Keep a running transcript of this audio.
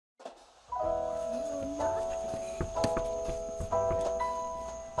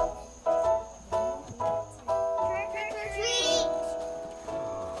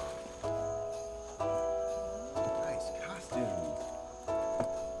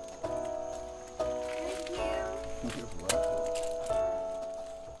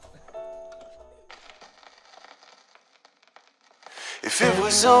If it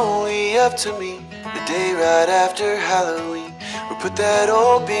was only up to me, the day right after Halloween, we'd put that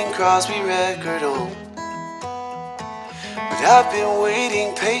old Bing Crosby record on. But I've been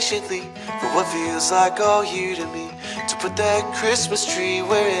waiting patiently for what feels like all year to me, to put that Christmas tree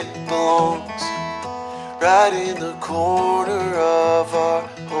where it belongs, right in the corner of our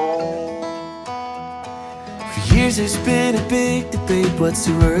home. For years there's been a big debate, what's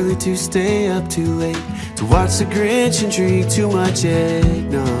too early to stay up too late, to watch the Grinch and drink too much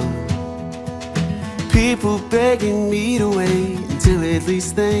eggnog. People begging me to wait until at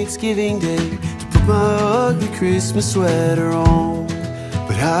least Thanksgiving Day to put my ugly Christmas sweater on.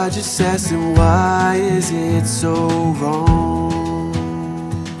 But I just asked them, why is it so wrong?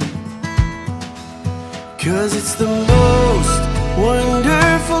 'Cause it's the most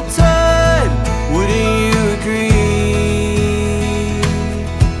wonderful time, wouldn't you agree?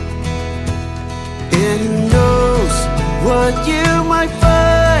 And who knows what you might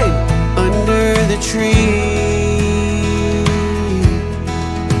find under the tree.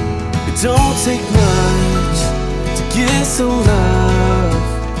 It don't take much to get some love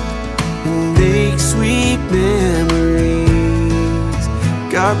and make sweet memories.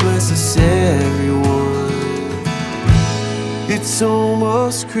 God bless us everyone. It's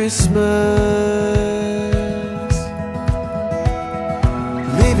almost Christmas.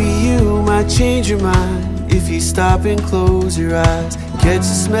 Maybe you might change your mind if you stop and close your eyes, catch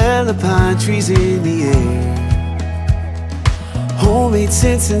the smell of pine trees in the air. Homemade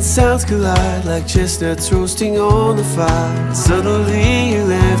scents and sounds collide like chestnuts roasting on the fire. Suddenly you're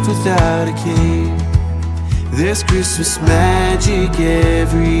left without a care. There's Christmas magic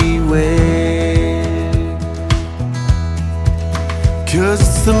everywhere. 'Cause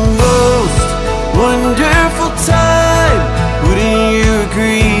it's the most wonderful time, wouldn't you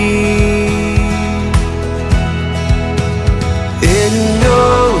agree? And who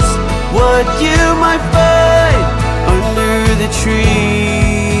knows what you might find under the tree.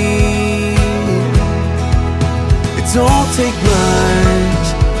 It don't take much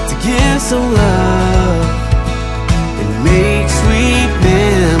to give some love and make sweet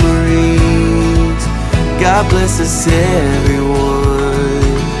memories. God bless us everyone.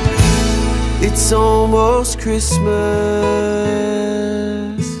 It's almost Christmas.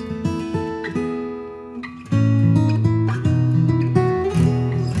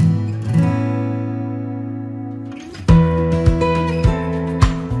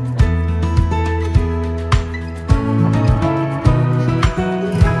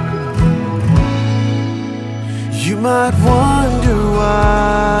 You might wonder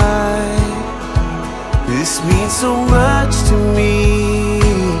why this means so much to me.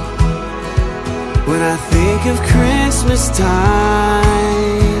 When I think of Christmas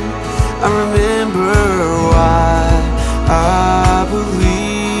time, I remember why I believe.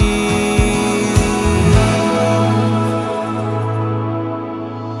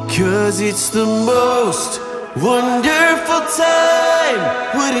 'Cause it's the most wonderful time,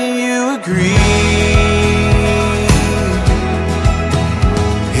 wouldn't you agree?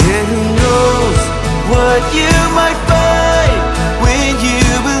 And who knows what you might find when you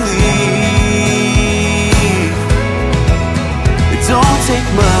believe. It don't take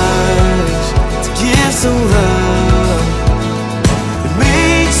much to give some love and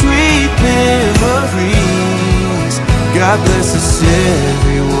make sweet memories. God bless us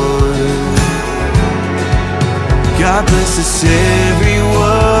everyone. God bless us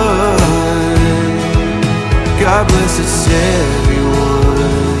everyone. God bless us everyone.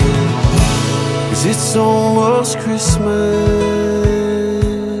 'Cause it's almost Christmas.